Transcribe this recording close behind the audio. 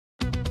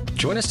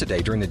Join us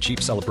today during the Jeep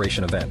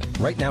Celebration event.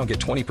 Right now, get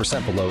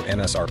 20% below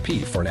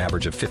MSRP for an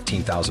average of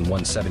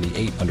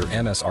 $15,178 under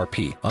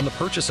MSRP on the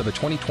purchase of a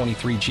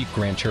 2023 Jeep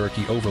Grand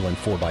Cherokee Overland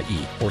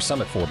 4xE or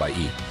Summit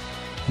 4xE.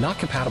 Not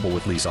compatible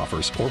with lease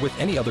offers or with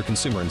any other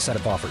consumer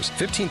incentive offers.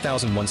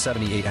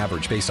 $15,178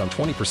 average based on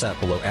 20%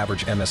 below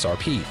average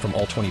MSRP from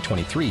all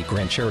 2023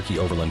 Grand Cherokee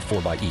Overland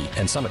 4xE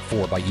and Summit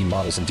 4xE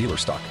models in dealer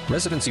stock.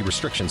 Residency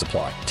restrictions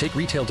apply. Take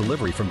retail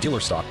delivery from dealer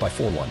stock by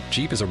 4/1.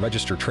 Jeep is a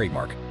registered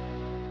trademark.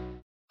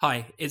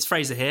 Hi, it's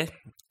Fraser here.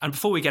 And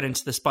before we get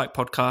into the Spiked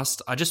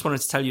podcast, I just wanted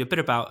to tell you a bit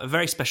about a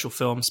very special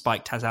film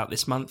Spiked has out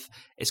this month.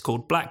 It's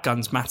called Black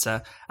Guns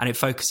Matter, and it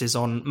focuses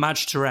on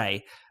Maj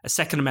Touré, a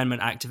Second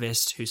Amendment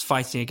activist who's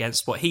fighting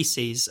against what he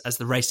sees as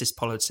the racist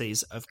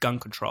policies of gun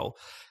control.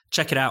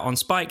 Check it out on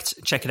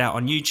Spiked, check it out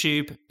on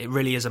YouTube. It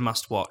really is a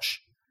must-watch.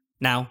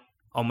 Now,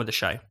 on with the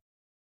show.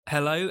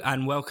 Hello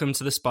and welcome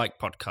to the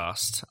Spiked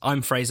podcast.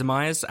 I'm Fraser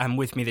Myers, and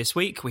with me this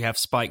week we have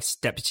Spiked's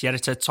deputy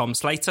editor Tom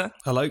Slater.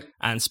 Hello.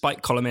 And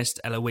Spiked columnist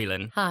Ella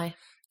Whelan. Hi.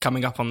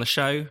 Coming up on the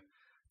show,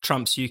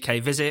 Trump's UK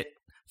visit,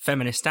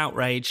 feminist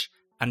outrage,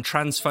 and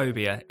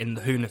transphobia in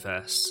the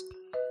Whoniverse.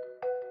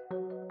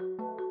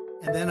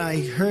 And then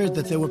I heard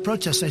that there were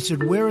protests. I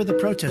said, where are the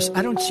protests?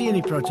 I don't see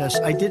any protests.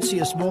 I did see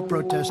a small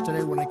protest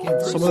today when I came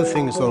first. Some of the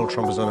things Donald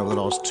Trump has done over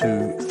the last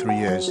 2-3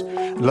 years,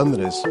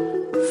 Londoners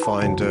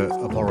find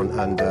abhorrent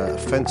and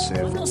offensive.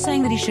 I'm not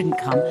saying that he shouldn't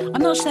come.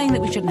 I'm not saying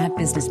that we shouldn't have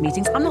business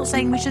meetings. I'm not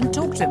saying we shouldn't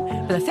talk to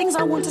him. But the things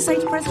I want to say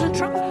to President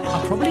Trump,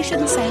 I probably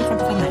shouldn't say in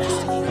front of a mass.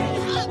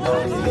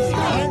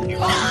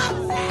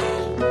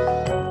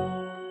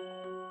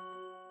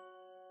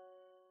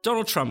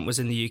 Donald Trump was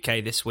in the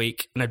UK this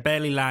week and had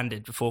barely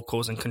landed before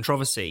causing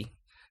controversy.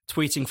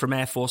 Tweeting from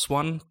Air Force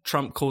One,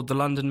 Trump called the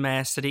London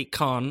Mayor Sadiq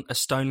Khan a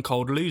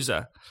stone-cold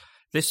loser.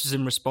 This was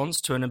in response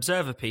to an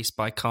Observer piece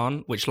by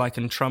Khan, which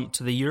likened Trump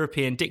to the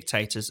European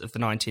dictators of the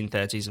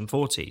 1930s and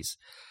 40s.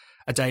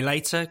 A day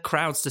later,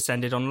 crowds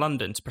descended on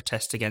London to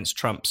protest against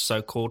Trump's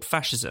so-called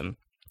fascism.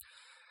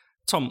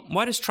 Tom,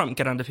 why does Trump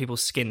get under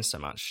people's skin so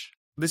much?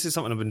 This is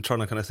something I've been trying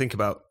to kind of think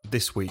about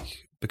this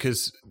week,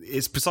 because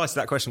it's precisely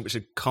that question which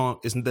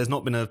there's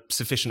not been a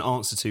sufficient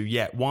answer to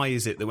yet. Why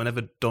is it that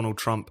whenever Donald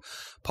Trump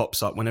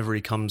pops up, whenever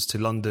he comes to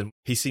London,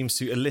 he seems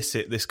to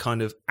elicit this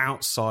kind of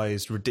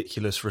outsized,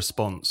 ridiculous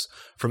response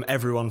from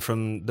everyone,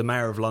 from the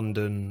Mayor of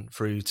London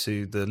through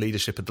to the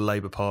leadership of the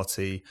Labour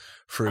Party,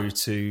 through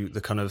to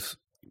the kind of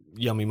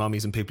yummy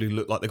mummies and people who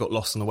look like they got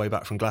lost on the way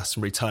back from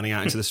Glastonbury turning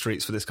out into the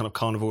streets for this kind of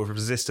carnival of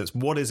resistance.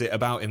 What is it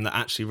about him that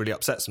actually really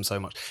upsets them so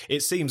much?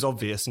 It seems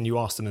obvious, and you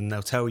ask them and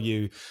they'll tell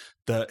you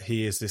that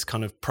he is this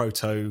kind of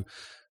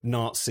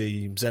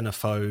proto-Nazi,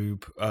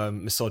 xenophobe,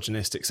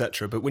 misogynist,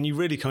 etc. But when you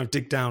really kind of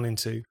dig down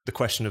into the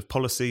question of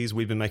policies,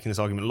 we've been making this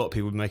argument, a lot of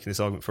people have been making this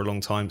argument for a long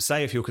time.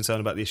 Say if you're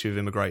concerned about the issue of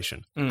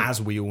immigration, as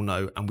we all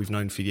know, and we've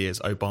known for years,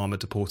 Obama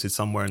deported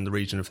somewhere in the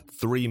region of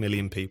 3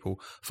 million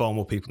people, far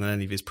more people than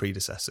any of his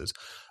predecessors,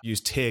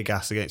 used tear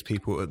gas against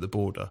people at the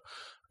border.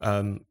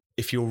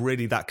 If you're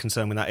really that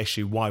concerned with that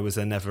issue, why was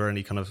there never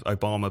any kind of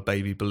Obama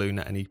baby balloon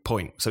at any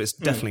point? So it's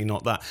definitely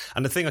not that.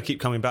 And the thing I keep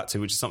coming back to,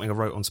 which is something I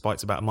wrote on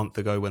Spiked about a month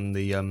ago when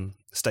the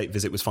state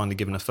visit was finally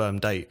given a firm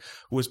date,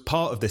 was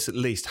part of this at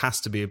least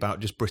has to be about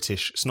just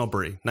British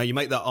snobbery. Now, you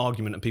make that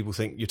argument and people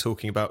think you're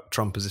talking about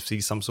Trump as if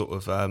he's some sort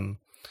of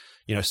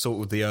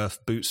salt of the earth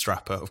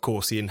bootstrapper. Of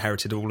course, he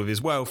inherited all of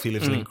his wealth. He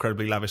lives an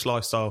incredibly lavish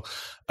lifestyle.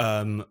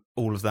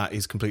 All of that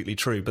is completely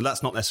true. But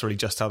that's not necessarily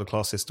just how the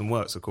class system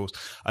works, of course.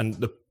 And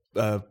the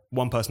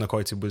one person I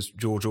quoted was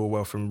George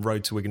Orwell from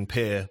Road to Wigan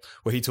Pier,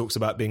 where he talks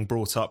about being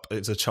brought up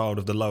as a child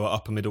of the lower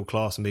upper middle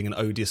class and being an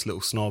odious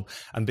little snob,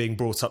 and being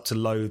brought up to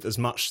loathe as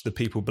much the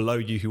people below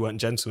you who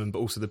weren't gentlemen, but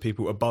also the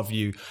people above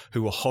you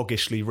who were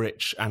hoggishly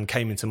rich and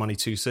came into money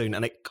too soon.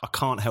 And I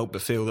can't help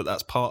but feel that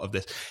that's part of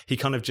this. He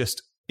kind of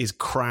just is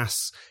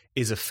crass,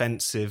 is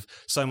offensive.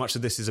 So much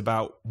of this is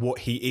about what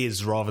he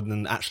is rather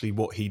than actually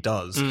what he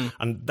does.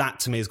 And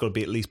that to me has got to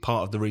be at least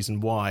part of the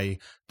reason why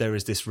there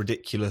is this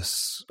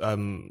ridiculous,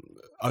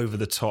 over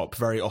the top,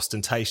 very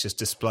ostentatious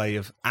display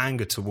of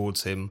anger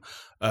towards him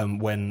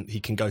when he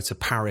can go to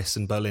Paris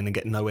and Berlin and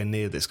get nowhere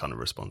near this kind of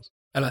response.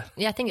 Ella?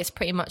 Yeah, I think it's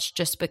pretty much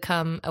just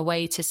become a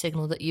way to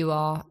signal that you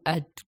are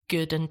a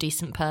good and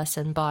decent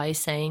person by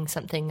saying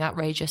something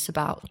outrageous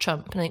about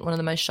Trump. And I think one of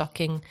the most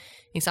shocking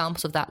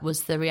examples of that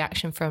was the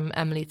reaction from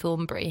Emily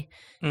Thornberry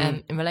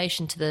in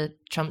relation to the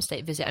Trump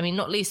state visit. I mean,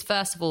 not least,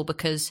 first of all,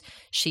 because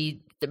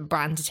she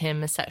branded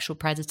him a sexual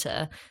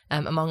predator,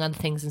 among other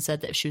things, and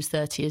said that if she was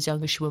 30 years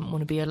younger, she wouldn't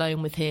want to be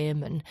alone with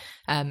him, and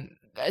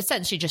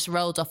essentially just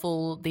rolled off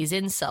all these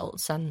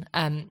insults.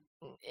 And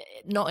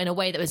not in a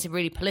way that was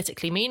really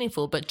politically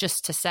meaningful, but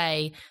just to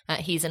say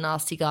he's a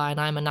nasty guy and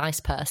I'm a nice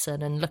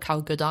person and look how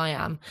good I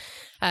am.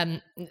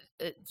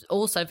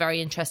 Also very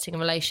interesting in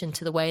relation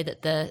to the way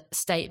that the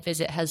state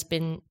visit has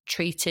been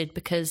treated,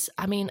 because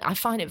I mean, I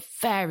find it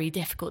very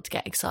difficult to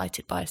get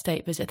excited by a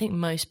state visit. I think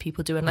most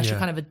people do, unless you're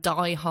kind of a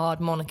die-hard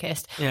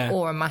monarchist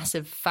or a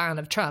massive fan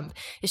of Trump.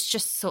 It's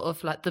just sort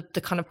of like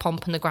the kind of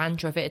pomp and the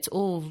grandeur of it. It's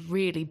all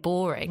really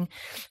boring,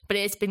 but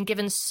it's been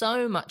given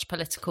so much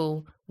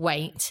political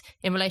weight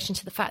in relation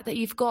to the fact that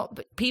you've got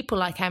people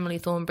like Emily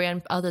Thornberry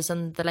and others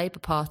in the Labour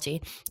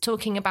Party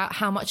talking about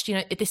how much,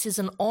 this is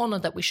an honour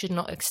that we should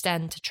not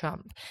extend to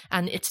Trump,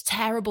 and it's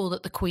terrible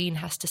that the Queen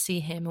has to see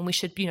him, and we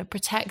should,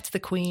 protect the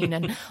Queen.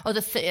 And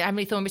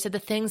Emily Thornberry said, the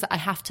things that I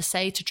have to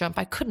say to Trump,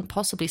 I couldn't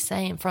possibly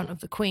say in front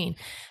of the Queen.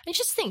 And you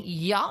just think,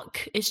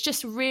 yuck. It's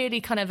just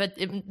really kind of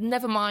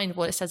never mind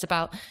what it says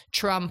about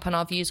Trump and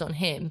our views on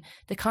him,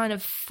 the kind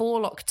of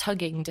forelock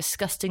tugging,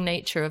 disgusting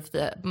nature of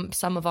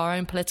some of our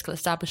own political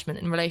establishment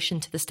in relation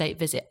to the state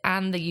visit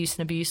and the use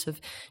and abuse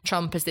of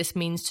Trump as this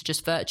means to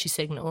just virtue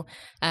signal.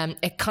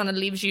 It kind of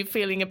leaves you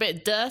feeling a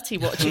bit dirty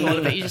watching all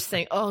of it. You just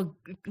think, oh,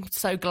 I'm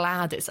so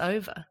glad it's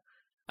over.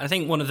 I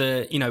think one of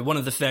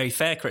the very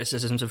fair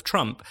criticisms of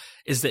Trump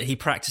is that he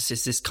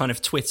practices this kind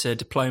of Twitter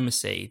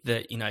diplomacy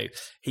that,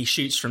 he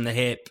shoots from the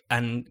hip,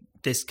 and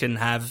this can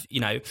have,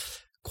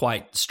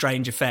 quite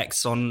strange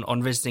effects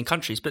on visiting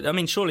countries. But I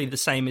mean, surely the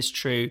same is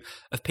true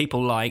of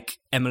people like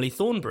Emily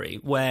Thornberry,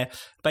 where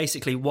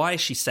basically, why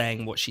is she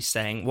saying what she's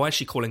saying? Why is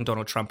she calling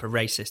Donald Trump a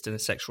racist and a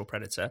sexual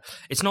predator?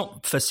 It's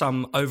not for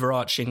some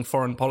overarching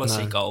foreign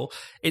policy goal.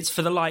 It's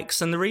for the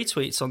likes and the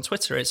retweets on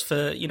Twitter. It's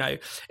for,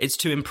 it's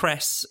to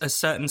impress a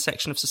certain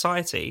section of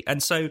society.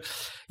 And so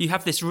you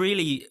have this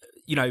really,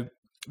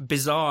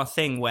 bizarre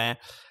thing where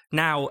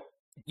now,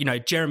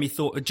 Jeremy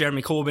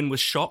Corbyn was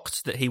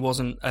shocked that he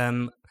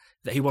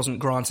wasn't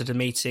granted a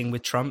meeting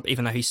with Trump,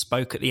 even though he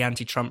spoke at the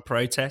anti-Trump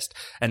protest.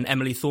 And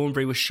Emily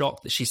Thornberry was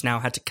shocked that she's now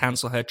had to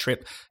cancel her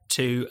trip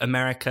to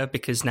America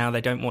because now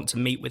they don't want to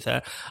meet with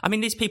her. I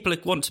mean, these people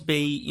want to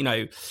be,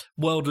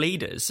 world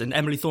leaders, and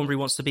Emily Thornberry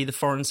wants to be the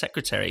foreign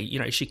secretary.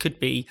 She could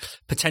be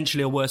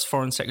potentially a worse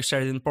foreign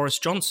secretary than Boris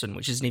Johnson,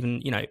 which isn't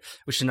even,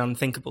 which is an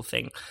unthinkable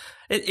thing.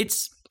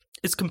 It's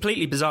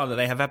completely bizarre that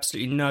they have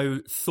absolutely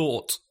no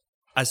thought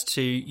as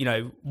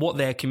to, what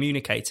they're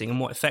communicating and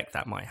what effect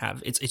that might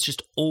have. It's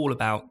just all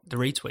about the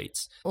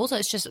retweets. Also,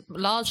 it's just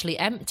largely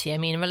empty. I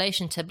mean, in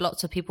relation to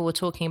lots of people were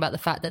talking about the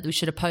fact that we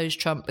should oppose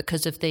Trump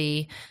because of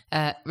the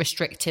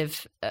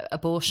restrictive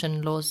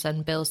abortion laws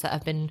and bills that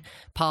have been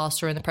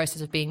passed or in the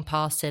process of being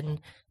passed in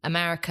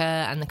America,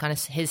 and the kind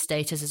of his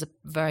status as a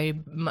very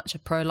much a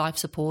pro-life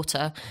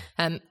supporter.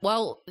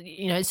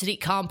 Sadiq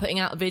Khan putting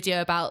out a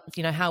video about,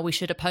 how we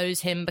should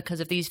oppose him because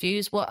of these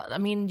views. Well, I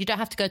mean, you don't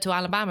have to go to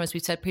Alabama, as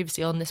we've said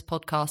previously on this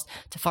podcast,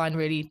 to find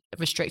really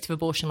restrictive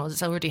abortion laws.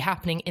 It's already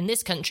happening in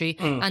this country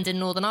and in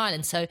Northern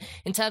Ireland. So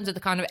in terms of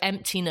the kind of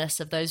emptiness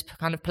of those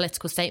kind of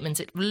political statements,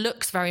 it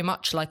looks very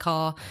much like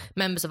our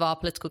members of our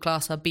political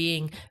class are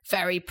being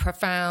very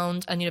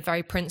profound and,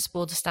 very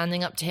principled,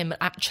 standing up to him. But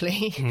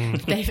actually,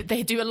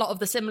 they do a lot of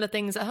the similar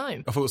things at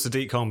home. I thought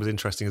Sadiq Khan was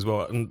interesting as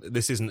well, and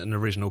this isn't an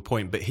original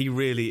point, but he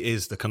really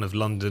is the kind of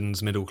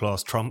London's middle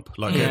class Trump.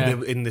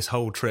 In this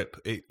whole trip,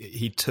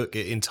 he took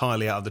it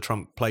entirely out of the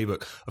Trump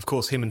playbook. Of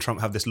course, him and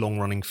Trump have this long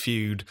running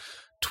feud,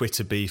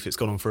 Twitter beef. It's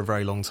gone on for a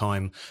very long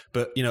time.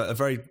 But,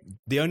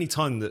 the only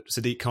time that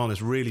Sadiq Khan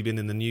has really been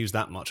in the news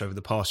that much over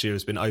the past year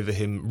has been over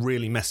him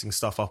really messing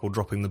stuff up or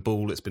dropping the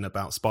ball. It's been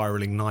about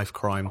spiralling knife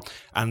crime.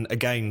 And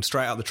again,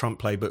 straight out of the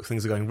Trump playbook,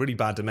 things are going really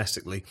bad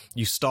domestically.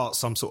 You start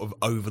some sort of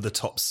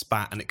over-the-top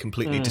spat and it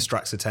completely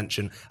distracts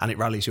attention and it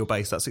rallies your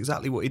base. That's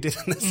exactly what he did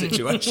in this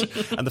situation.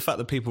 And the fact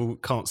that people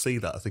can't see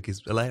that, I think,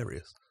 is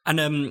hilarious.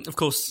 And, of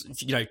course,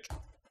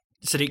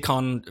 Sadiq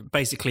Khan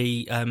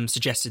basically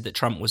suggested that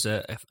Trump was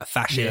a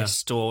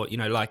fascist, or,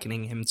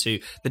 likening him to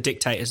the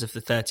dictators of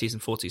the 30s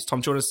and 40s.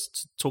 Tom, do you want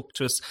to talk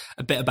to us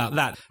a bit about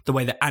that, the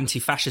way that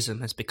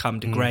anti-fascism has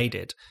become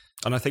degraded?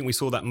 And I think we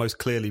saw that most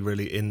clearly,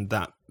 really, in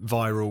that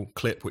viral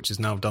clip, which has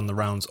now done the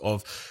rounds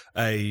of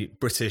a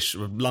British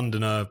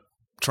Londoner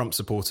Trump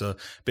supporter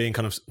being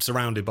kind of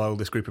surrounded by all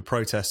this group of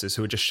protesters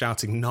who are just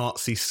shouting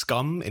Nazi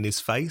scum in his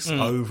face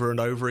over and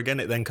over again.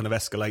 It then kind of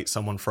escalates.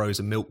 Someone throws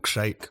a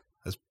milkshake.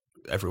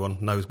 Everyone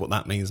knows what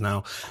that means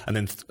now. And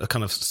then a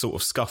kind of sort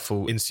of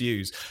scuffle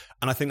ensues.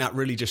 And I think that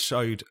really just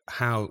showed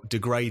how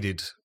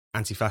degraded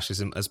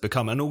anti-fascism has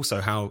become, and also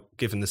how,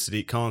 given the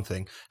Sadiq Khan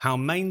thing, how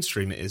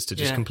mainstream it is to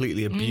just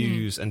completely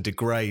abuse and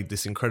degrade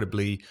this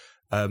incredibly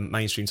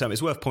mainstream term.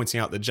 It's worth pointing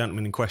out that the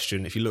gentleman in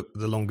question, if you look at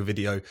the longer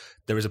video,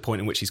 there is a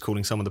point in which he's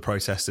calling some of the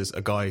protesters,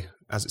 a guy,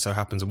 as it so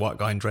happens, a white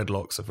guy in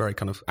dreadlocks, a very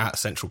kind of at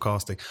central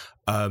casting,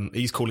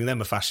 he's calling them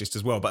a fascist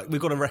as well. But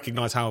we've got to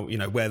recognise how,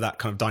 where that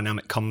kind of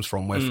dynamic comes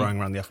from, where throwing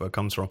around the F word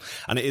comes from.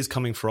 And it is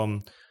coming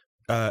from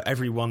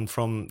everyone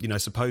from,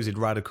 supposed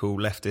radical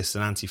leftists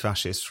and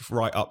anti-fascists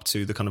right up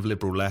to the kind of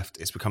liberal left.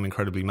 It's become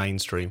incredibly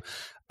mainstream.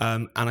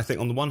 And I think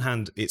on the one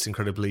hand, it's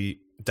incredibly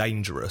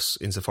dangerous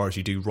insofar as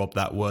you do rob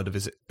that word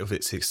of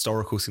its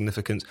historical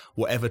significance.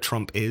 Whatever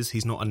Trump is,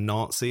 he's not a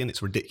Nazi, and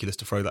it's ridiculous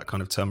to throw that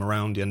kind of term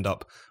around. You end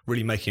up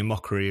really making a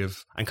mockery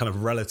of and kind of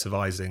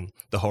relativizing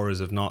the horrors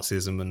of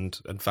Nazism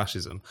and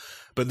fascism.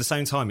 But at the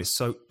same time, it's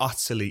so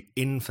utterly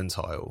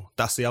infantile.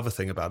 That's the other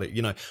thing about it.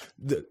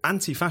 The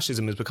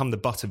anti-fascism has become the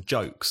butt of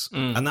jokes,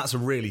 and that's a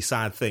really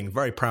sad thing.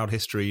 Very proud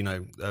history,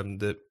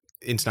 the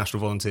international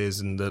volunteers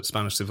in the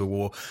Spanish Civil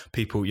War,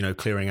 people,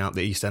 clearing out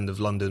the East End of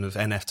London of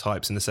NF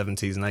types in the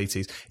 70s and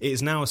 80s. It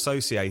is now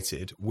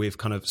associated with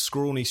kind of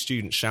scrawny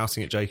students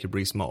shouting at Jacob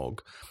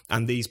Rees-Mogg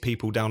and these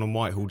people down on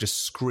Whitehall just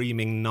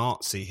screaming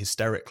Nazi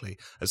hysterically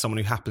at someone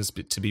who happens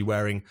to be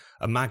wearing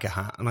a MAGA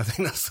hat. And I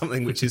think that's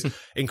something which is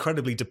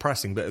incredibly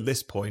depressing, but at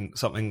this point,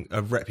 something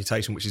of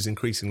reputation which is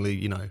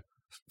increasingly,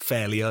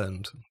 fairly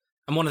earned.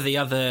 And one of the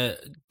other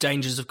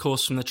dangers, of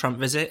course, from the Trump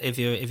visit, if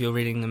you're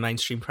reading the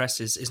mainstream press,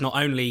 is not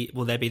only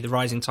will there be the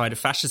rising tide of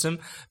fascism,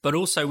 but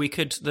also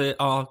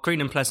our green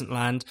and pleasant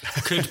land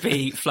could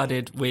be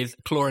flooded with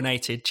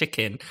chlorinated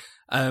chicken.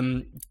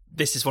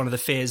 This is one of the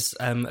fears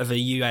of a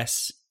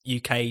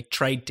US-UK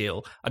trade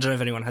deal. I don't know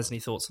if anyone has any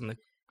thoughts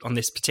on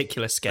this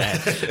particular scare.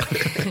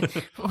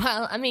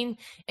 Well, I mean,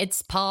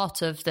 it's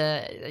part of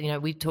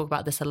we talk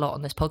about this a lot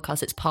on this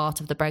podcast. It's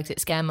part of the Brexit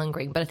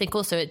scaremongering, but I think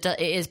also it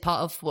is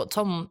part of what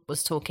Tom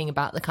was talking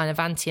about, the kind of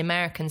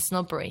anti-American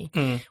snobbery,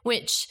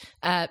 which,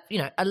 a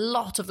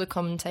lot of the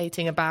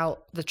commentating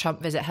about the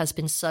Trump visit has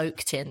been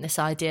soaked in this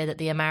idea that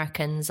the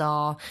Americans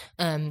are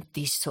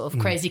these sort of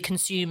crazy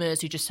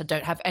consumers who just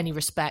don't have any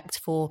respect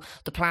for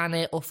the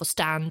planet or for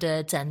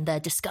standards, and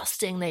they're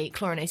disgusting. They eat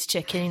chlorinated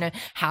chicken.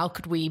 How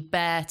could we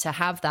bear to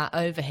have that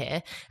over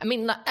here? I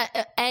mean,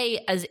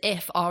 as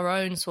if our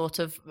own sort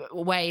of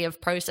way of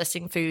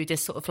processing food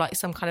is sort of like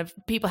some kind of,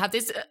 people have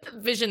this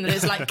vision that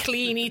is like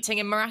clean eating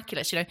and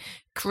miraculous,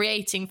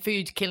 creating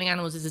food, killing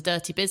animals is a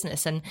dirty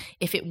business. And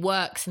if it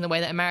works in the way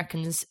that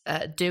Americans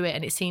do it,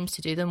 and it seems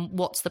to do, then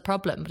what's the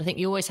problem? But I think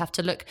you always have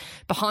to look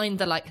behind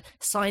the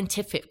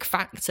scientific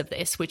facts of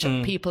this, which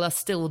people are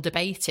still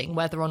debating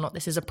whether or not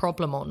this is a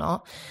problem or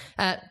not.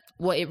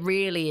 What it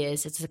really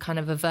is, it's a kind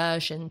of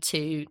aversion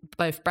to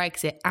both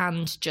Brexit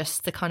and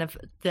just the kind of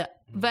the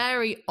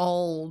very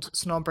old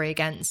snobbery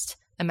against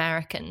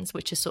Americans,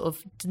 which is sort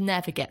of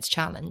never gets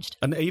challenged.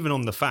 And even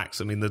on the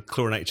facts, I mean, the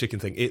chlorinated chicken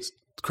thing, it's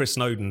Chris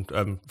Snowden,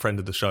 friend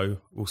of the show,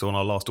 also on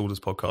our Last Orders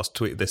podcast,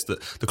 tweeted this,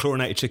 that the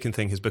chlorinated chicken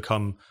thing has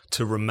become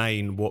to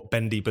remain what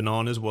Bendy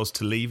Bananas was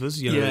to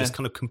Leavers. This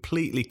kind of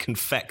completely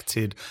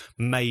confected,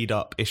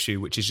 made-up issue,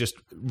 which is just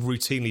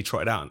routinely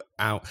trotted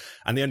out.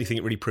 And the only thing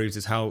it really proves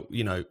is how,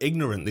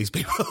 ignorant these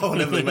people are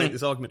whenever they make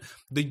this argument.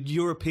 The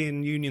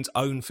European Union's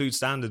own food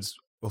standards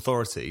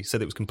authority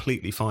said it was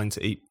completely fine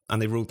to eat,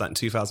 and they ruled that in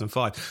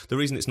 2005. The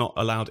reason it's not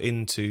allowed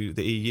into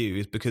the EU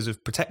is because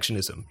of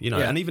protectionism,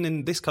 and even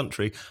in this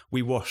country,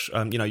 we wash,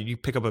 you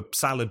pick up a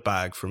salad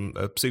bag from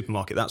a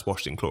supermarket, that's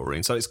washed in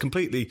chlorine. So it's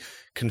completely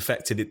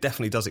confected. It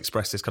definitely does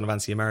express this kind of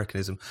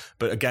anti-Americanism.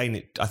 But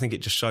again, I think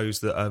it just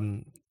shows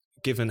that,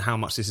 given how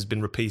much this has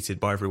been repeated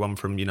by everyone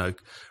from,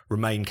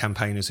 Remain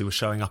campaigners who were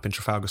showing up in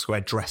Trafalgar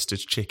Square dressed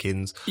as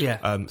chickens,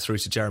 through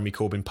to Jeremy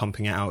Corbyn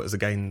pumping it out as,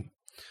 again,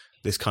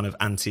 this kind of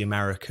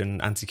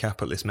anti-American,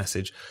 anti-capitalist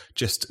message,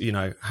 just,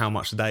 how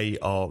much they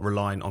are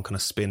relying on kind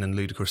of spin and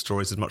ludicrous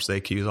stories as much as they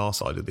accuse our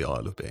side of the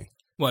aisle of being.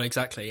 Well,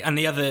 exactly. And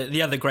the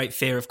other great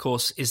fear, of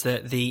course, is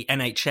that the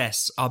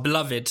NHS, our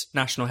beloved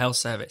National Health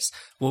Service,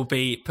 will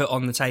be put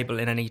on the table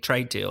in any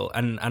trade deal.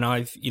 And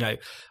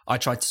I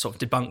tried to sort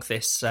of debunk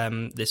this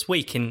this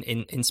week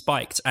in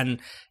Spiked. And,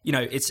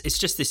 it's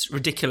just this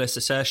ridiculous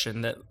assertion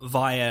that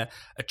via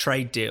a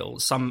trade deal,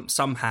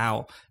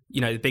 somehow,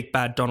 the big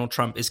bad Donald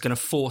Trump is going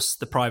to force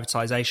the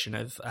privatisation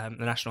of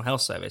the National Health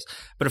Service.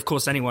 But of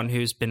course, anyone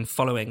who's been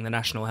following the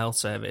National Health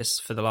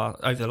Service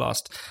over the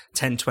last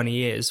 10, 20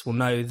 years will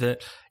know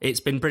that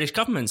it's been British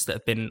governments that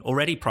have been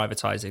already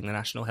privatising the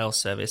National Health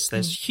Service.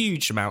 There's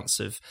huge amounts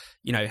of,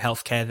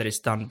 healthcare that is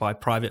done by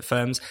private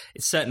firms.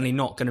 It's certainly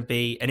not going to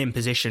be an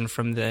imposition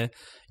from the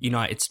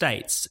United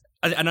States.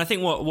 And I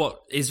think what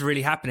is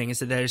really happening is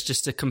that there is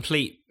just a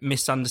complete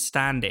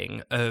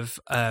misunderstanding of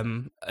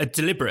a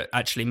deliberate,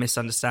 actually,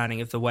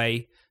 misunderstanding of the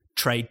way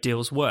trade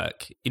deals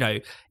work.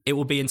 It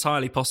will be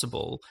entirely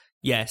possible,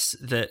 yes,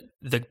 that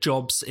the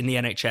jobs in the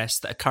NHS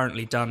that are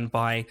currently done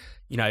by,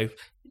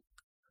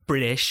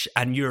 British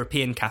and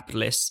European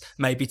capitalists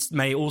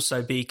may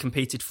also be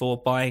competed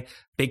for by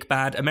big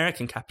bad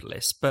American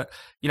capitalists. But,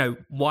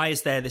 why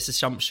is there this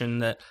assumption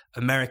that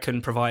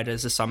American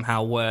providers are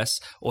somehow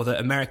worse, or that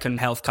American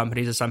health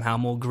companies are somehow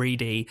more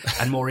greedy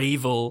and more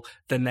evil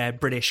than their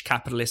British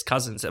capitalist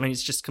cousins? I mean,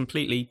 it's just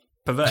completely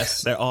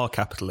perverse. There are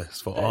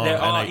capitalists for our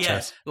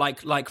NHS.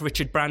 Like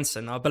Richard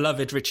Branson, our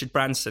beloved Richard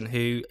Branson,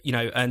 who,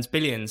 earns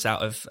billions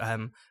out of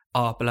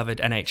our beloved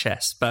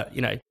NHS. But,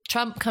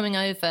 Trump coming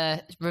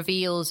over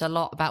reveals a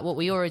lot about what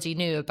we already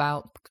knew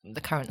about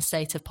the current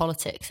state of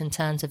politics in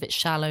terms of its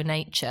shallow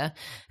nature,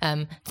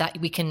 that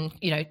we can,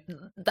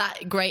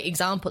 that great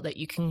example that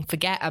you can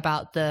forget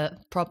about the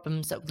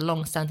problems, the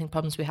long-standing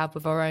problems we have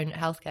with our own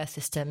healthcare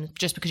system,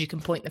 just because you can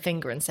point the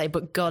finger and say,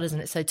 but God, isn't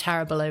it so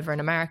terrible over in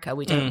America?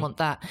 We don't want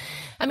that.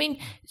 I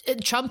mean,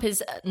 Trump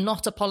is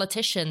not a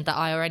politician that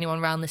I or anyone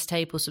around this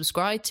table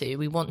subscribe to.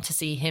 We want to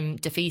see him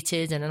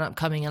defeated in an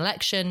upcoming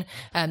election.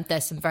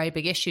 There's some very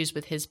big issues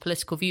with his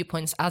political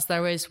viewpoints, as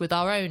there is with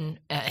our own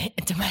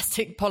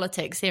domestic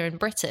politics here in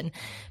Britain.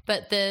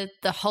 But the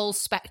whole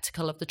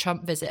spectacle of the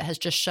Trump visit has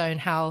just shown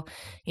how,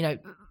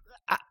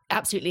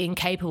 absolutely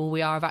incapable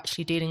we are of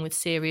actually dealing with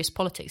serious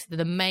politics.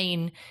 The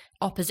main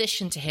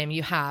opposition to him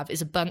you have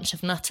is a bunch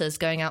of nutters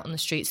going out on the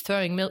streets,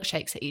 throwing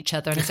milkshakes at each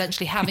other and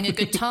essentially having a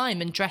good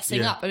time and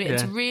dressing up. I mean,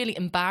 it's really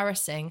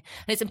embarrassing.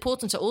 And it's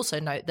important to also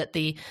note that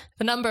the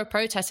number of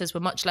protesters were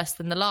much less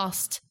than the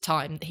last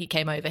time that he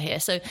came over here.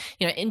 So,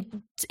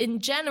 in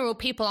general,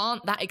 people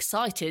aren't that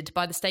excited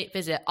by the state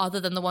visit, other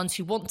than the ones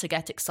who want to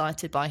get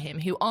excited by him,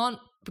 who aren't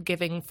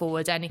giving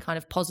forward any kind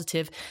of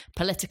positive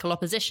political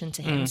opposition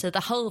to him. So the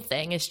whole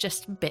thing is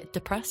just a bit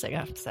depressing, I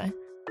have to say.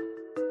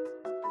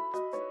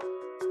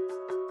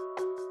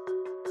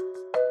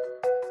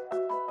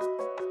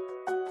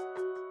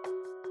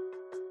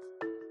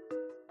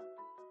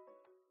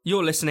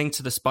 You're listening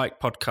to the Spike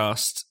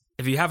Podcast.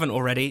 If you haven't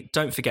already,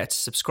 don't forget to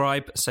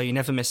subscribe so you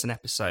never miss an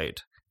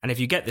episode. And if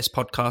you get this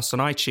podcast on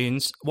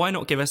iTunes, why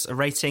not give us a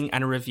rating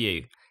and a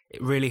review?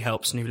 It really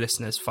helps new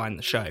listeners find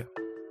the show.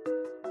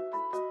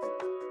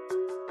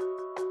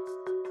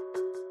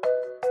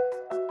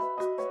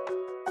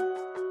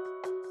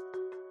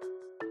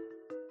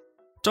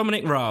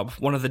 Dominic Raab,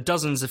 one of the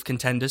dozens of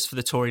contenders for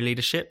the Tory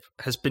leadership,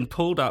 has been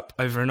pulled up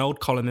over an old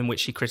column in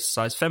which he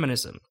criticised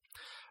feminism.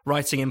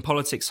 Writing in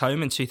Politics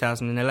Home in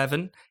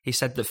 2011, he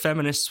said that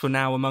feminists were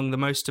now among the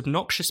most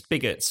obnoxious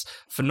bigots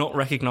for not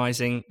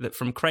recognising that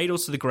from cradle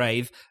to the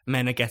grave,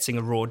 men are getting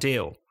a raw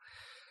deal.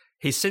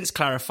 He's since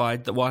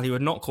clarified that while he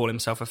would not call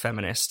himself a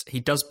feminist, he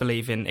does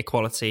believe in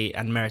equality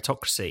and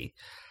meritocracy.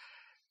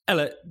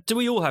 Ella, do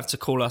we all have to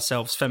call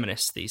ourselves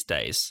feminists these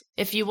days?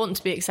 If you want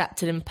to be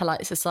accepted in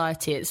polite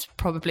society, it's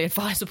probably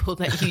advisable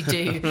that you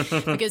do.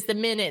 Because the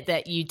minute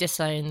that you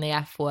disown the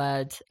F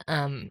word,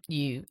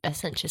 you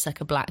essentially, it's like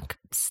a black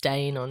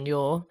stain on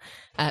your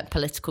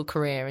political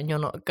career, and you're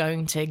not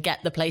going to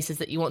get the places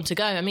that you want to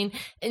go. I mean,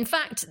 in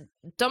fact,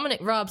 Dominic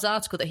Raab's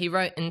article that he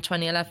wrote in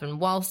 2011,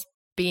 whilst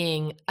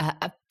being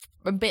a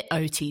bit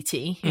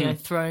OTT,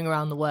 throwing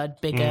around the word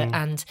bigot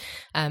and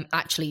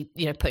actually,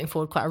 putting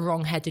forward quite a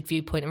wrong-headed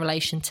viewpoint in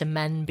relation to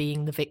men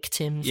being the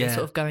victims and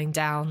sort of going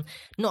down,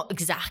 not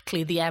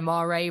exactly the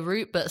MRA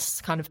route,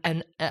 but kind of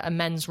a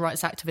men's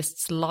rights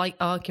activists light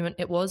argument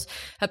it was.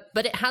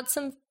 But it had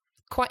some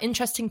quite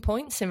interesting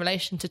points in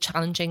relation to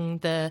challenging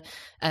the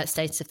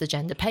status of the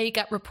gender pay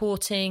gap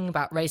reporting,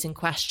 about raising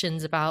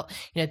questions about,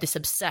 this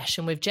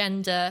obsession with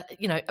gender,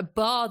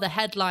 bar the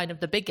headline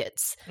of the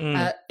bigots.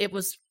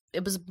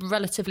 It was a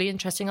relatively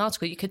interesting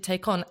article you could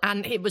take on,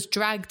 and it was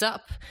dragged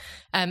up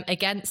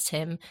against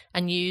him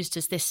and used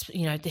as this,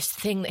 this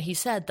thing that he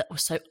said that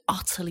was so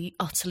utterly,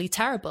 utterly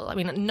terrible. I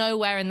mean,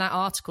 nowhere in that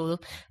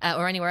article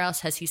or anywhere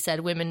else has he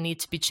said women need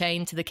to be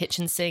chained to the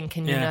kitchen sink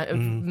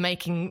and,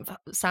 making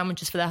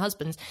sandwiches for their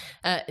husbands.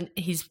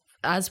 He's,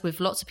 as with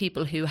lots of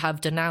people who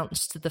have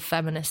denounced the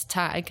feminist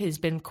tag, he's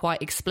been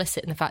quite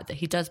explicit in the fact that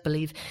he does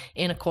believe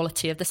in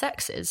equality of the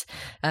sexes.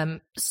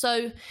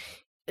 So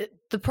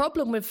the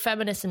problem with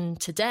feminism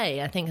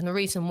today, I think, and the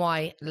reason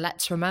why,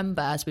 let's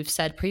remember, as we've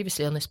said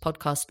previously on this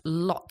podcast,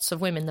 lots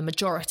of women, the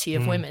majority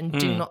of women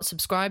do not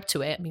subscribe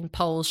to it. I mean,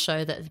 polls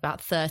show that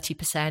about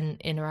 30%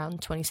 in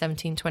around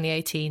 2017,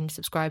 2018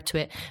 subscribed to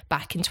it.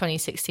 Back in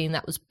 2016,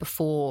 that was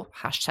before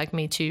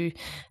 #MeToo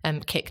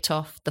kicked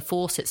off. The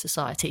Fawcett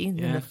Society,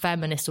 the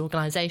feminist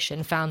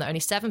organisation, found that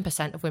only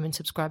 7% of women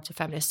subscribe to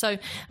feminists. So, I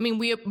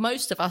mean,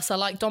 most of us are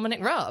like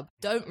Dominic Raab,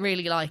 don't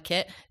really like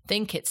it,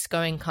 think it's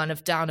going kind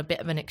of down a bit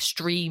of an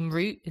extreme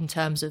route in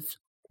terms of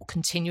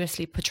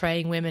continuously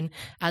portraying women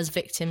as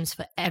victims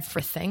for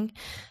everything.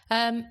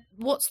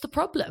 What's the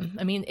problem?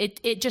 I mean,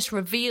 it just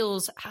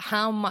reveals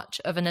how much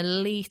of an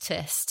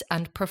elitist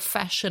and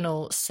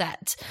professional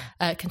set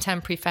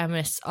contemporary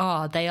feminists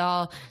are. They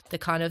are the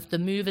kind of the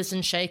movers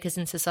and shakers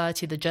in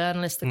society, the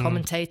journalists, the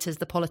commentators,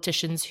 the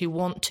politicians who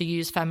want to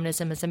use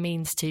feminism as a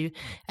means to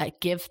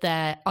give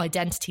their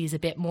identities a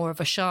bit more of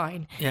a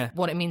shine. Yeah.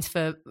 What it means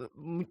for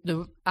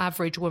the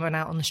average woman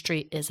out on the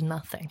street is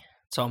nothing.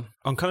 Tom?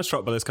 I'm kind of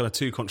struck by there's kind of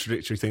two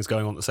contradictory things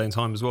going on at the same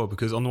time as well,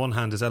 because on the one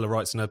hand, as Ella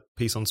writes in a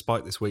piece on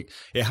Spike this week,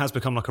 it has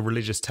become like a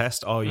religious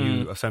test. Are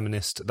you a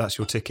feminist? That's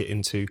your ticket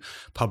into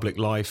public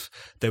life.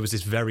 There was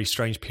this very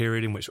strange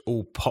period in which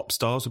all pop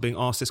stars were being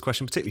asked this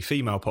question, particularly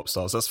female pop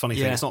stars. That's the funny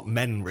thing. It's not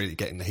men really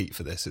getting the heat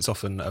for this. It's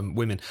often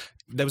women.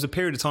 There was a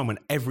period of time when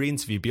every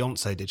interview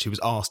Beyonce did, she was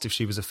asked if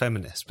she was a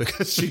feminist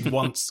because she'd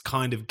once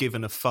kind of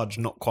given a fudge,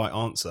 not quite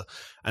answer.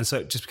 And so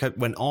it just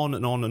went on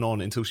and on and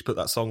on until she put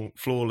that song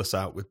Flawless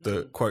out with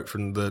the quote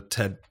from the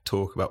TED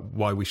talk about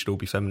why we should all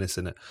be feminists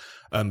in it.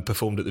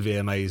 performed at the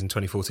VMAs in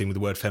 2014 with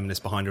the word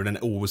feminist behind her, and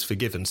then all was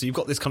forgiven. So you've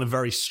got this kind of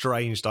very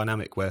strange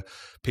dynamic where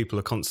people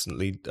are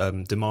constantly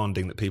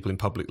demanding that people in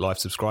public life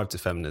subscribe to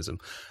feminism.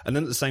 And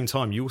then at the same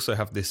time, you also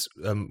have this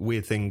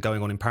weird thing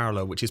going on in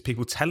parallel, which is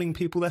people telling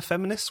people they're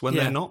feminists when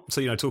they're not.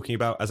 So, talking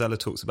about, as Ella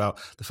talks about,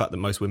 the fact that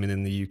most women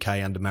in the UK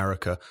and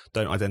America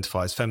don't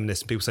identify as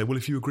feminists. And people say, well,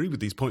 if you agree with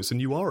these points, then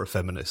you are a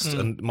feminist.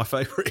 And my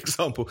favourite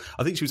example,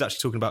 I think she was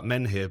actually talking about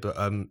men here, but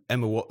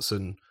Emma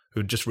Watson, who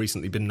had just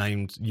recently been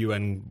named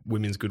UN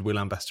Women's Goodwill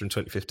Ambassador in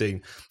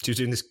 2015. She was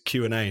doing this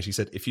Q&A and she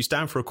said, if you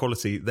stand for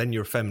equality, then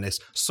you're a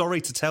feminist.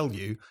 Sorry to tell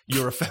you,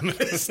 you're a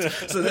feminist.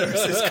 So there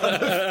is this kind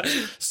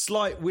of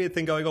slight weird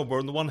thing going on where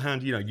on the one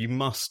hand, you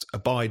must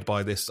abide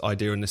by this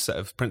idea and this set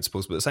of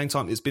principles, but at the same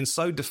time, it's been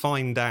so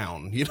defined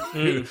down,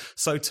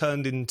 so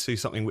turned into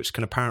something which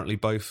can apparently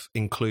both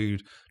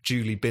include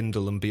Julie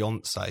Bindel and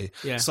Beyonce.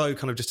 Yeah. So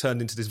kind of just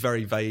turned into this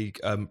very vague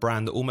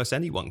brand that almost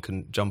anyone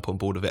can jump on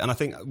board of it. And I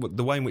think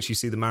the way in which you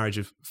see the marriage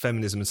of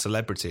feminism and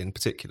celebrity in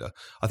particular,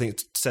 I think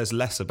it says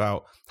less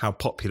about how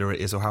popular it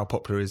is or how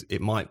popular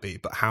it might be,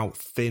 but how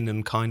thin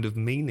and kind of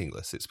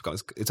meaningless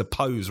it's a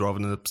pose rather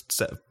than a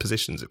set of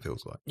positions, it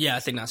feels like. Yeah, I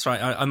think that's right.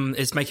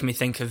 It's making me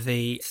think of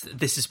the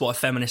 "This is what a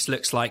feminist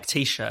looks like"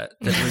 T-shirt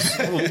that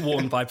was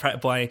worn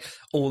by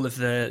all of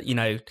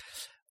the,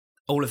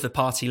 all of the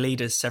party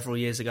leaders several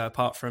years ago,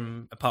 apart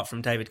from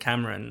David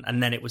Cameron,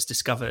 and then it was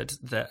discovered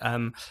that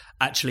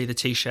actually the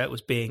T-shirt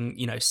was being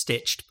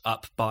stitched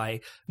up by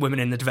women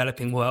in the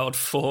developing world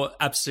for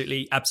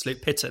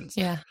absolute pittance.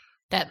 Yeah.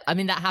 That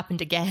happened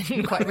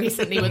again quite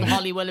recently with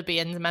Holly Willoughby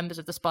and the members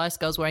of the Spice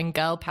Girls wearing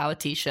girl power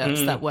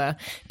T-shirts that were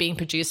being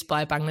produced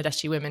by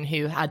Bangladeshi women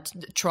who had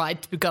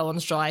tried to go on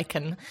strike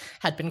and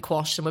had been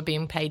quashed and were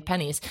being paid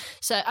pennies.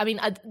 So,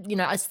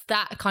 as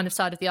that kind of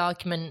side of the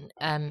argument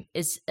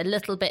is a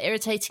little bit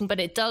irritating, but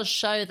it does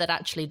show that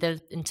actually,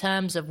 in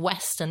terms of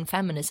Western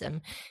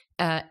feminism,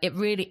 it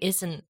really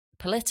isn't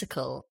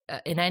political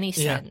in any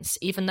sense,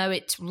 even though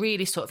it's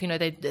really sort of,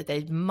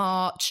 they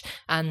march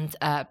and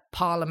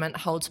Parliament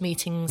holds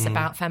meetings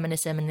about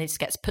feminism and it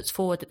gets put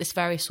forward at this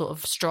very sort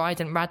of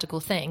strident radical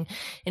thing.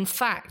 In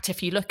fact,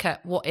 if you look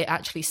at what it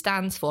actually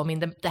stands for,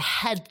 the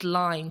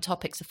headline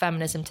topics of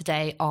feminism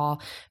today are,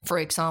 for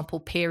example,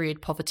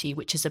 period poverty,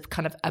 which is a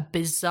kind of a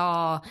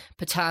bizarre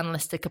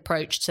paternalistic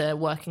approach to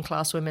working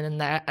class women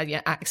and their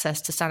access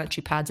to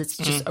sanitary pads. It's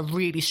just a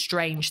really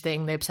strange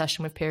thing, the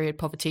obsession with period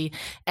poverty.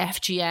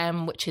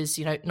 FGM, which is,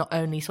 not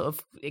only sort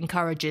of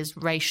encourages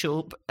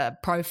racial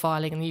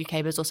profiling in the UK,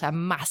 but there's also a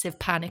massive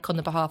panic on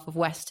the behalf of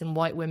Western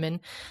white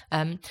women,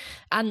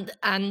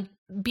 and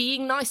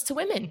being nice to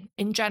women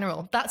in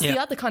general. That's the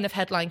other kind of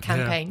headline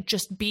campaign. Yeah.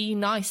 Just be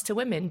nice to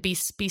women, be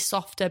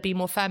softer, be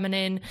more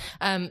feminine,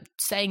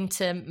 saying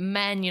to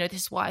men,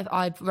 this is why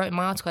I wrote in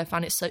my article, I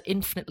found it so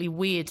infinitely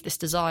weird, this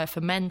desire for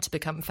men to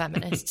become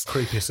feminists.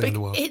 Creepiest thing in the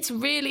world.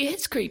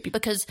 It's creepy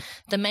because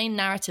the main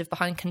narrative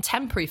behind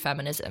contemporary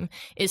feminism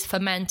is for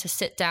men to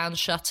sit down,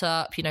 shut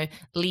up,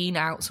 lean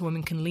out so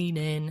women can lean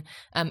in.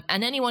 And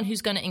anyone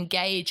who's going to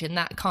engage in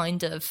that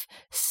kind of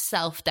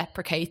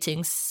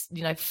self-deprecating,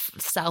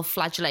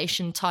 self-flagellation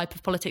type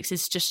of politics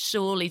is just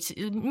surely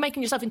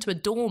making yourself into a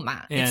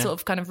doormat. Yeah. It's sort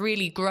of kind of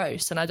really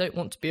gross, and I don't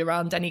want to be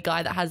around any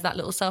guy that has that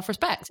little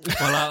self-respect.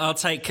 Well, I'll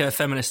take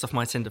feminist off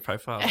my Tinder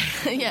profile.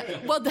 Yeah,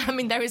 well,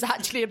 there is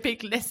actually a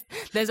big list.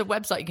 There's a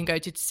website you can go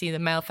to see the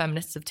male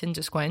feminists of Tinder.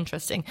 It's quite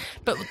interesting.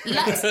 But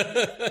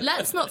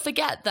let's not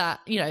forget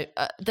that,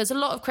 there's a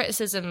lot of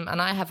criticism,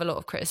 and I have a lot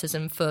of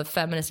criticism for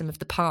feminism of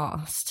the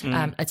past.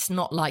 It's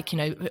not like,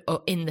 in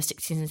the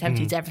 60s and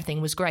 70s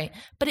everything was great,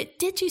 but it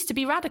did used to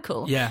be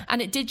radical. Yeah.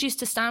 And it did used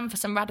to stand for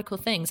some radical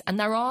things. And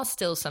there are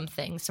still some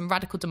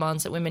radical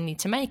demands that women need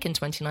to make in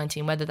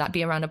 2019, whether that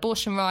be around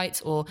abortion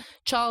rights or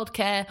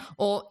childcare,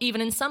 or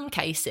even in some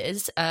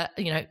cases,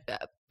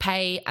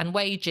 pay and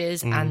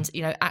wages and,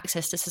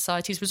 access to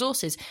society's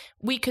resources.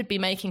 We could be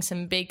making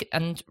some big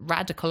and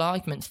radical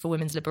arguments for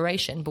women's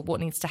liberation, but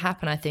what needs to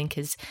happen, I think,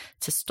 is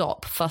to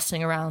stop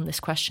fussing around this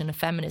question of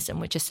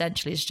feminism, which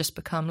essentially has just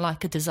become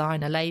like a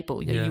designer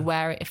label. You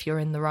wear it if you're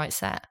in the right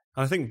set.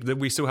 I think that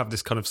we still have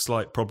this kind of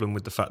slight problem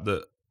with the fact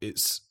that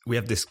we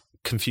have this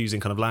confusing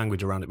kind of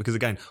language around it, because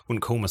again, I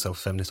wouldn't call myself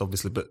a feminist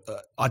obviously, but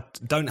I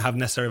don't have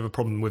necessarily a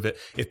problem with it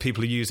if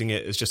people are using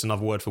it as just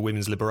another word for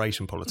women's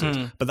liberation politics.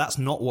 But that's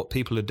not what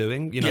people are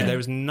doing. There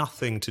is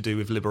nothing to do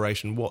with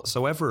liberation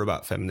whatsoever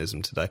about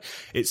feminism today.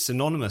 It's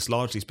synonymous,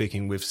 largely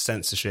speaking, with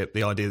censorship,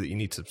 the idea that you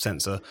need to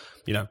censor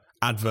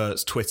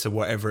adverts, Twitter,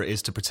 whatever it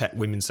is, to protect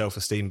women's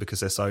self-esteem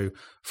because they're so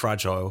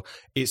fragile.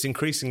 It's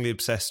increasingly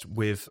obsessed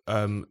with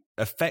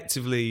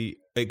effectively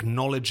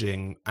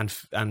acknowledging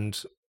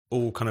and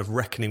all kind of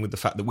reckoning with the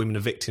fact that women are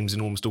victims in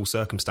almost all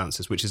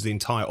circumstances, which is the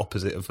entire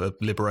opposite of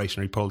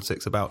liberationary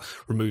politics about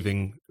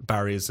removing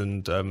barriers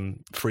and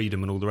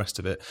freedom and all the rest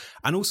of it.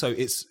 And also,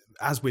 it's,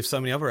 as with so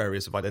many other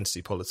areas of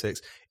identity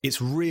politics,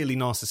 it's really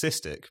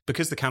narcissistic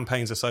because the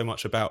campaigns are so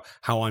much about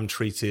how I'm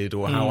treated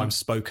or how I'm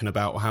spoken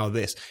about or how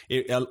this.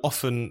 It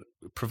often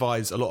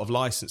provides a lot of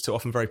license to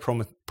often very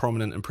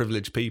prominent and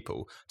privileged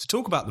people to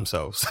talk about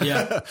themselves.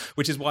 Yeah.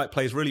 Which is why it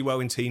plays really well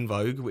in Teen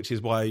Vogue, which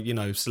is why,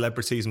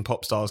 celebrities and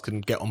pop stars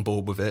can get on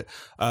board with it,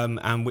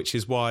 and which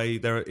is why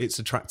it's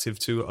attractive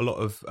to a lot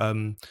of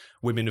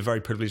women of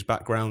very privileged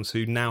backgrounds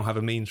who now have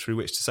a means through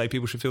which to say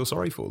people should feel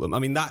sorry for them. I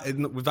mean, that,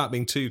 without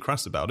being too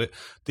crass about it,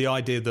 the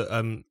idea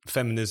that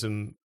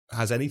feminism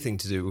has anything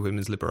to do with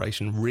women's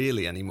liberation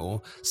really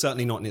anymore,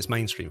 certainly not in its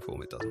mainstream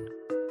form, it doesn't.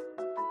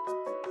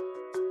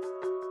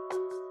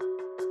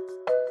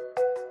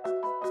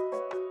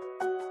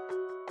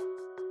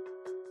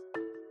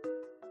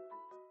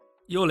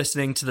 You're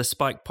listening to the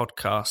Spiked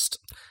podcast.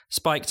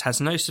 Spiked has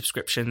no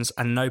subscriptions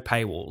and no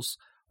paywalls.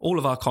 All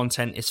of our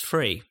content is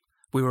free.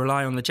 We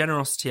rely on the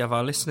generosity of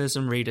our listeners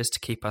and readers to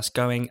keep us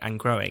going and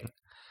growing.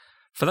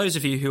 For those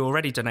of you who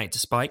already donate to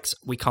Spiked,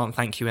 we can't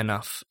thank you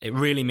enough. It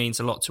really means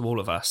a lot to all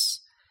of us.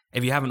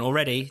 If you haven't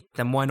already,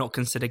 then why not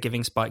consider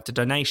giving Spiked a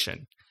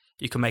donation?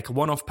 You can make a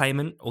one-off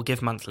payment or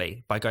give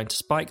monthly by going to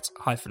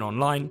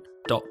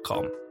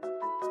spiked-online.com.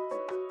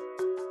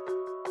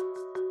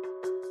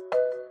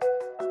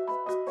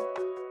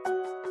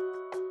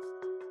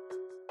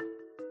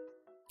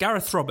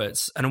 Gareth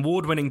Roberts, an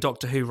award-winning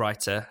Doctor Who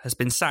writer, has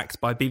been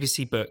sacked by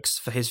BBC Books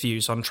for his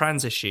views on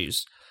trans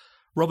issues.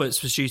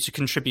 Roberts was due to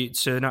contribute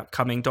to an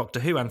upcoming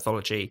Doctor Who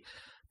anthology,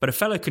 but a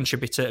fellow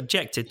contributor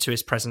objected to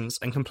his presence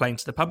and complained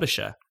to the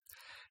publisher.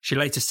 She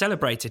later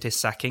celebrated his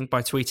sacking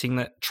by tweeting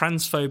that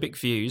transphobic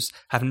views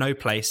have no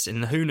place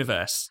in the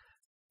Whoniverse,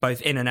 both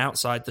in and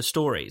outside the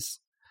stories.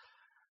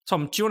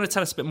 Tom, do you want to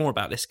tell us a bit more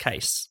about this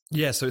case?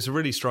 Yeah, so it's a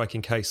really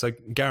striking case. So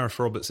Gareth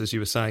Roberts, as you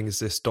were saying, is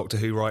this Doctor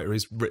Who writer.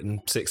 He's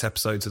written 6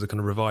 episodes of the kind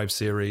of revived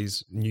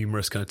series,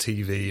 numerous kind of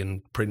TV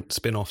and print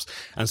spin-offs.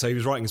 And so he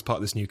was writing as part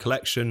of this new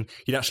collection.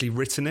 He'd actually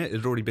written it. It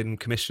had already been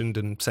commissioned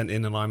and sent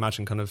in, and I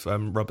imagine kind of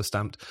rubber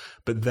stamped.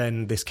 But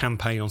then this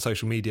campaign on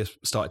social media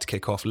started to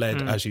kick off,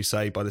 led, as you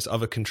say, by this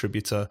other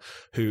contributor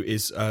who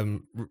is,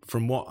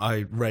 from what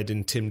I read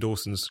in Tim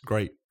Dawson's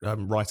great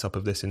write-up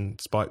of this in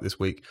Spike this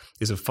week,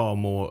 is a far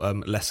more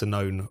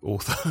lesser-known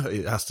author,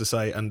 it has to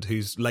say, and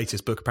whose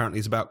latest book apparently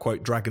is about,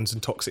 quote, dragons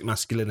and toxic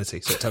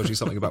masculinity. So it tells you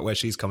something about where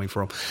she's coming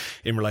from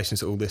in relation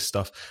to all this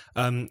stuff.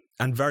 And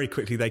very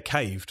quickly they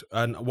caved.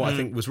 And what I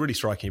think was really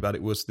striking about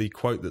it was the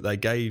quote that they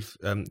gave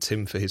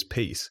Tim for his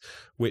piece,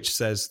 which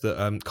says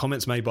that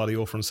comments made by the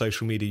author on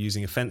social media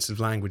using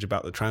offensive language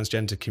about the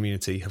transgender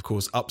community have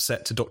caused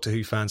upset to Doctor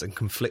Who fans and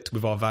conflict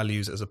with our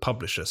values as a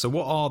publisher. So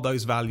what are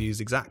those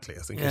values exactly,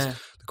 I think, is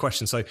the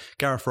question. So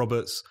Gareth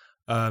Roberts,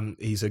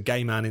 he's a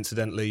gay man,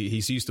 incidentally.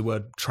 He's used the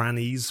word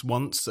trannies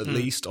once, at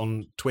least,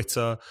 on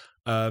Twitter,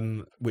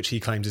 which he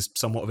claims is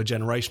somewhat of a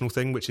generational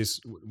thing, which is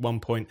one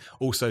point.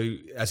 Also,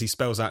 as he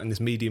spells out in this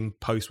Medium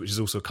post, which is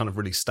also a kind of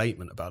really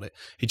statement about it,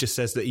 he just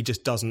says that he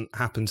just doesn't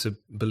happen to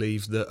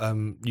believe that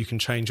you can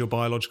change your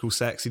biological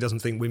sex. He doesn't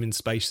think women's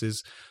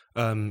spaces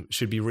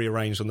should be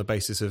rearranged on the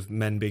basis of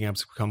men being able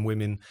to become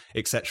women,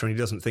 etc. And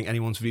he doesn't think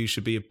anyone's views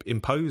should be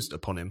imposed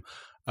upon him.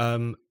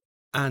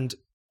 And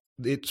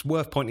it's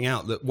worth pointing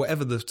out that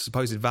whatever the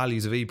supposed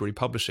values of Ebury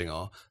Publishing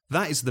are,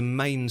 that is the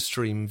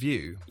mainstream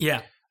view.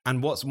 Yeah.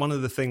 And what's one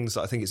of the things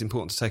that I think it's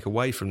important to take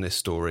away from this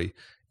story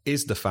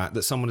is the fact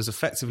that someone has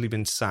effectively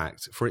been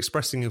sacked for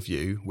expressing a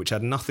view which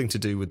had nothing to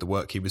do with the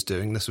work he was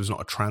doing. This was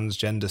not a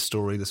transgender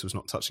story. This was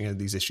not touching any of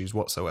these issues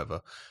whatsoever.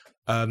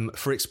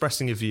 For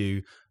expressing a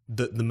view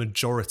that the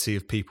majority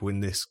of people in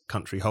this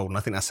country hold. And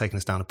I think that's taken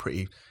us down a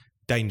pretty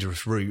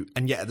dangerous route,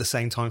 and yet at the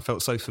same time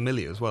felt so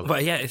familiar as well. Well,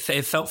 yeah, it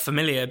felt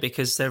familiar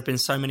because there have been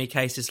so many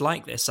cases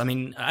like this. I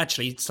mean,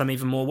 actually, some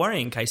even more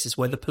worrying cases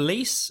where the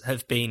police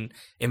have been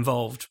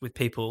involved with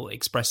people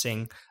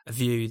expressing a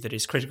view that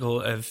is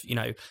critical of,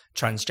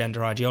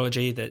 transgender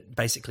ideology, that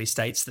basically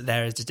states that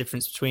there is a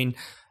difference between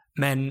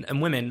men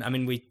and women. I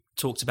mean, we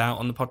talked about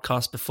on the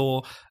podcast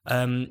before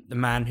the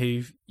man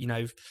who,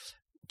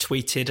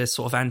 tweeted a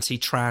sort of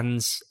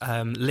anti-trans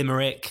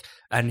limerick,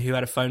 and who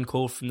had a phone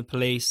call from the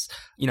police.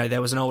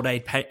 There was an old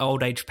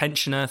age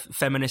pensioner,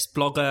 feminist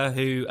blogger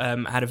who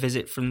had a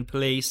visit from the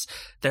police.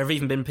 There have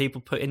even been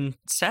people put in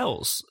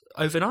cells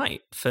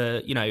overnight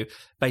for,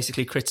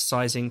 basically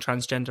criticising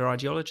transgender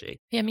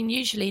ideology. Yeah, I mean,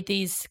 usually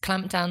these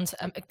clampdowns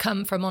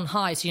come from on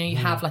high. So, you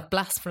have like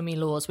blasphemy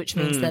laws, which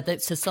means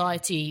that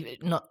society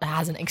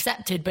hasn't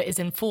accepted, but is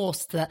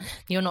enforced that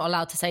you're not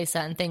allowed to say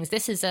certain things.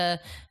 This is a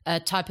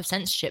type of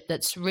censorship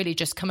that's really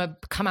just come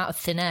out of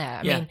thin air.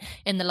 I mean,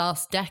 in the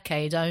last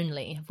decade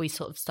only, we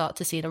sort of start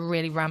to see the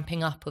really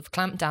ramping up of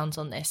clampdowns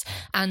on this.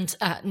 And,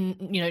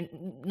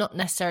 not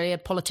necessarily a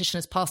politician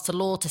has passed a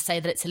law to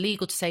say that it's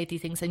illegal to say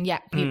these things, and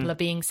yet people are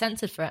being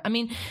censored for it. I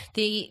mean,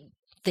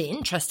 the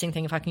interesting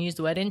thing, if I can use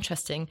the word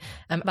interesting,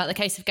 about the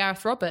case of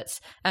Gareth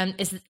Roberts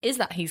is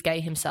that he's gay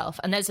himself.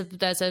 And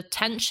there's a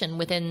tension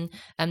within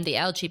the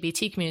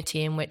LGBT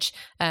community in which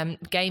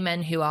gay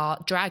men who are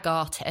drag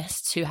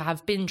artists, who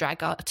have been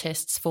drag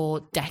artists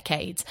for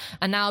decades,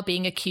 are now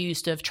being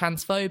accused of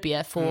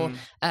transphobia for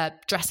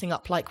dressing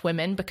up like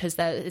women, because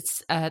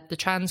it's the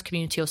trans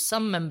community, or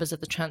some members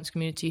of the trans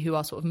community who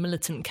are sort of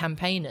militant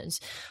campaigners,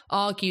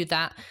 argue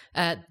that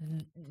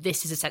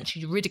this is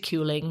essentially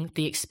ridiculing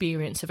the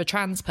experience of a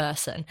trans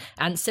person.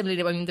 And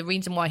similarly, I mean, the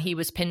reason why he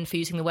was pinned for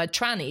using the word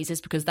trannies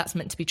is because that's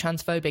meant to be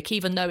transphobic,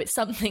 even though it's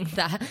something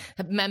that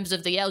members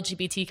of the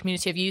LGBT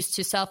community have used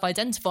to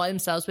self-identify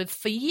themselves with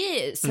for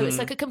years. So it's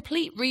like a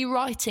complete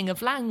rewriting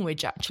of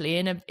language, actually,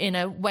 in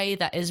a way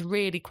that is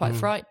really quite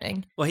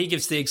frightening. Well, he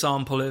gives the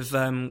example of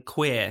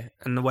queer,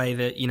 and the way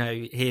that,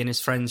 he and his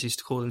friends used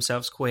to call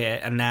themselves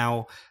queer, and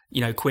now,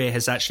 queer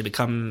has actually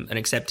become an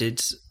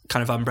accepted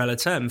kind of umbrella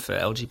term for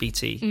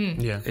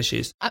LGBT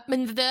issues. I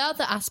mean, the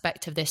other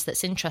aspect of this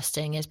that's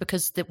interesting is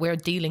because we're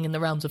dealing in the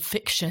realms of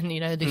fiction,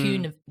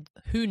 the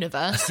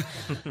Whoniverse.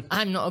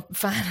 I'm not a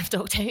fan of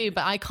Doctor Who,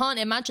 but I can't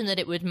imagine that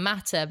it would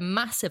matter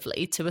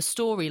massively to a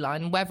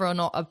storyline whether or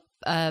not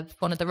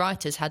one of the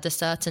writers had a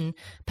certain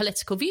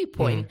political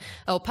viewpoint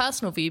or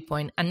personal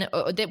viewpoint. And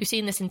we've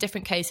seen this in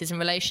different cases in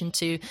relation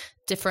to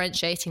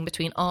differentiating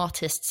between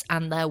artists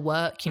and their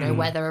work,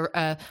 whether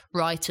a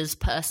writer's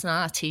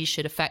personality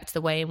should affect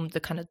the way in the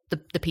kind of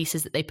the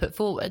pieces that they put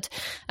forward.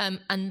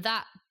 And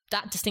that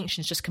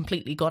distinction's just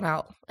completely gone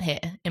out here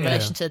in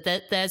relation to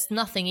there's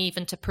nothing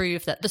even to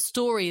prove that the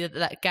story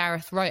that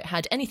Gareth wrote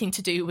had anything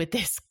to do with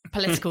this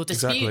political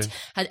dispute,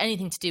 had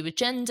anything to do with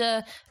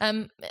gender.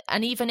 And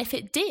even if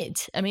it did,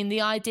 I mean,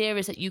 the idea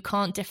is that you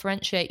can't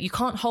differentiate, you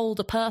can't hold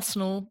a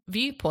personal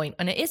viewpoint,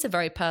 and it is a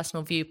very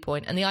personal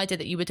viewpoint. And the idea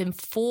that you would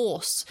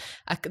enforce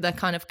the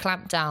kind of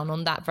clamp down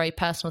on that very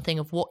personal thing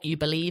of what you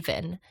believe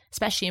in,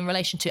 especially in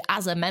relation to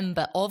as a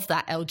member of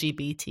that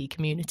LGBT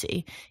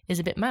community, is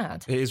a bit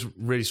mad. It is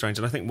really strange.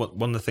 And I think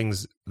one of the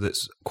things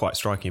that's quite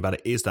striking about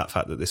it is that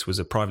fact that this was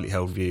a privately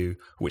held view,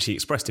 which he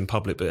expressed in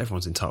public, but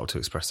everyone's entitled to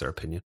express their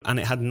opinion. And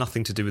it had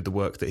nothing to do with the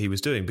work that he was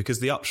doing, because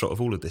the upshot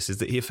of all of this is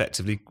that he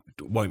effectively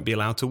won't be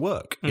allowed to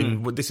work.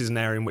 This is an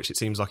area in which it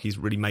seems like he's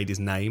really made his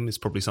name. It's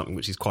probably something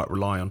which he's quite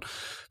rely on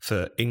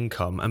for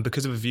income. And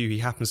because of a view he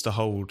happens to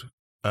hold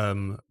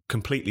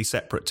completely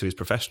separate to his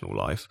professional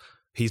life,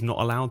 he's not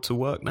allowed to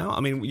work now.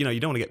 I mean, you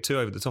don't want to get too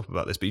over the top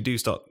about this, but you do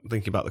start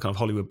thinking about the kind of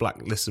Hollywood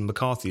blacklist and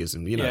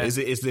McCarthyism.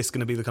 Is this going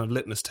to be the kind of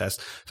litmus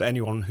test for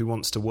anyone who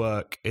wants to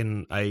work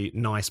in a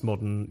nice,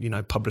 modern,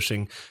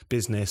 publishing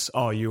business?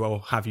 Are you,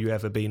 or have you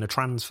ever been a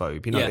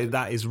transphobe?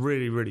 That is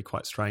really, really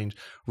quite strange,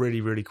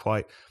 really, really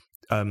quite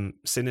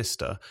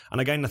sinister. And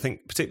again, I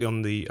think particularly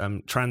on the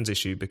trans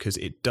issue, because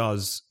it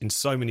does in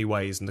so many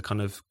ways, and the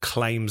kind of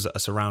claims that are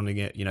surrounding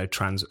it,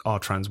 are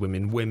trans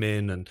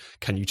women, and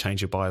can you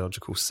change your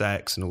biological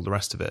sex and all the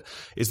rest of it,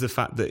 is the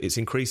fact that it's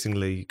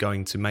increasingly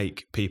going to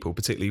make people,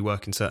 particularly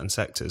work in certain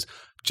sectors,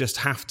 just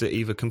have to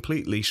either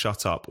completely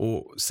shut up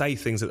or say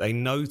things that they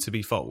know to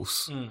be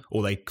false,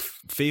 or they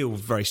feel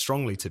very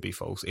strongly to be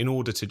false, in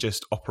order to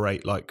just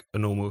operate like a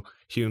normal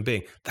human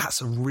being.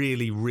 That's a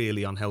really,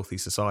 really unhealthy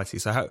society.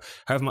 So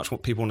however much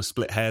people want to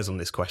split hairs on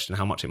this question,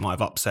 how much it might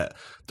have upset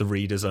the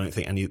readers, I don't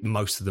think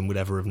most of them would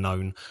ever have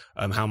known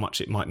how much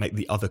it might make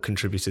the other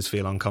contributors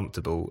feel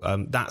uncomfortable.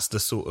 That's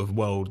the sort of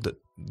world that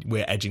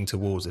we're edging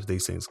towards if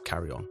these things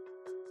carry on.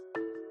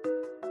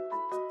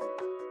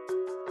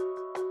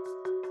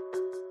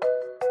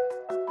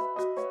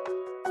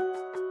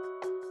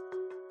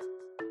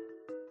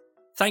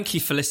 Thank you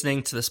for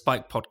listening to the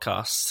Spike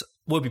podcast.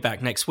 We'll be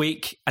back next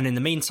week. And in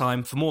the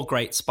meantime, for more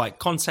great Spike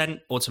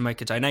content or to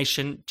make a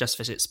donation, just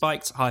visit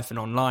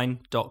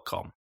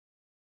spiked-online.com.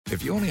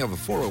 If you only have a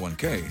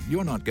 401k,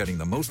 you're not getting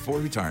the most for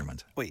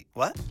retirement. Wait,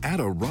 what? Add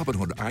a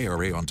Robinhood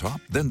IRA on top,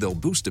 then they'll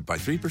boost it by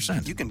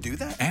 3%. You can do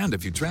that? And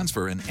if you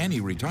transfer in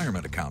any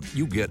retirement account,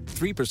 you get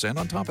 3%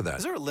 on top of that.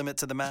 Is there a limit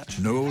to the match?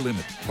 No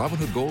limit.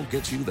 Robinhood Gold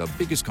gets you the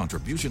biggest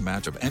contribution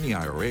match of any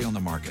IRA on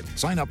the market.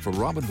 Sign up for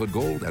Robinhood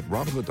Gold at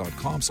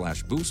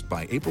Robinhood.com/boost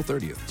by April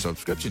 30th.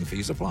 Subscription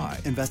fees apply.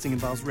 Investing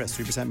involves risk.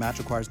 3% match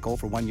requires gold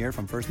for 1 year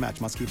from first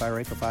match. Must keep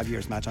IRA for 5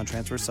 years. Match on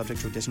transfers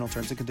subject to additional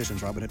terms and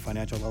conditions. Robinhood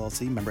Financial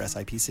LLC, member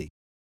SIPC.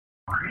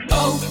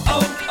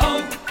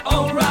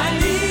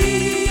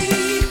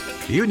 O'Reilly!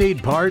 You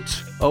need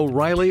parts?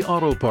 O'Reilly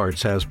Auto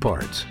Parts has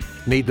parts.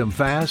 Need them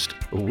fast?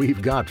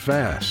 We've got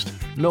fast.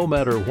 No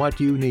matter what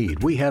you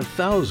need, we have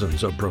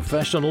thousands of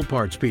professional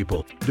parts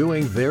people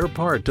doing their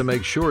part to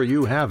make sure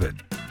you have it.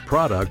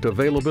 Product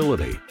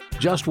availability.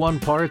 Just one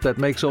part that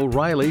makes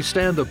O'Reilly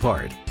stand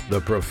apart.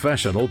 The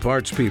professional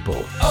parts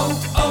people.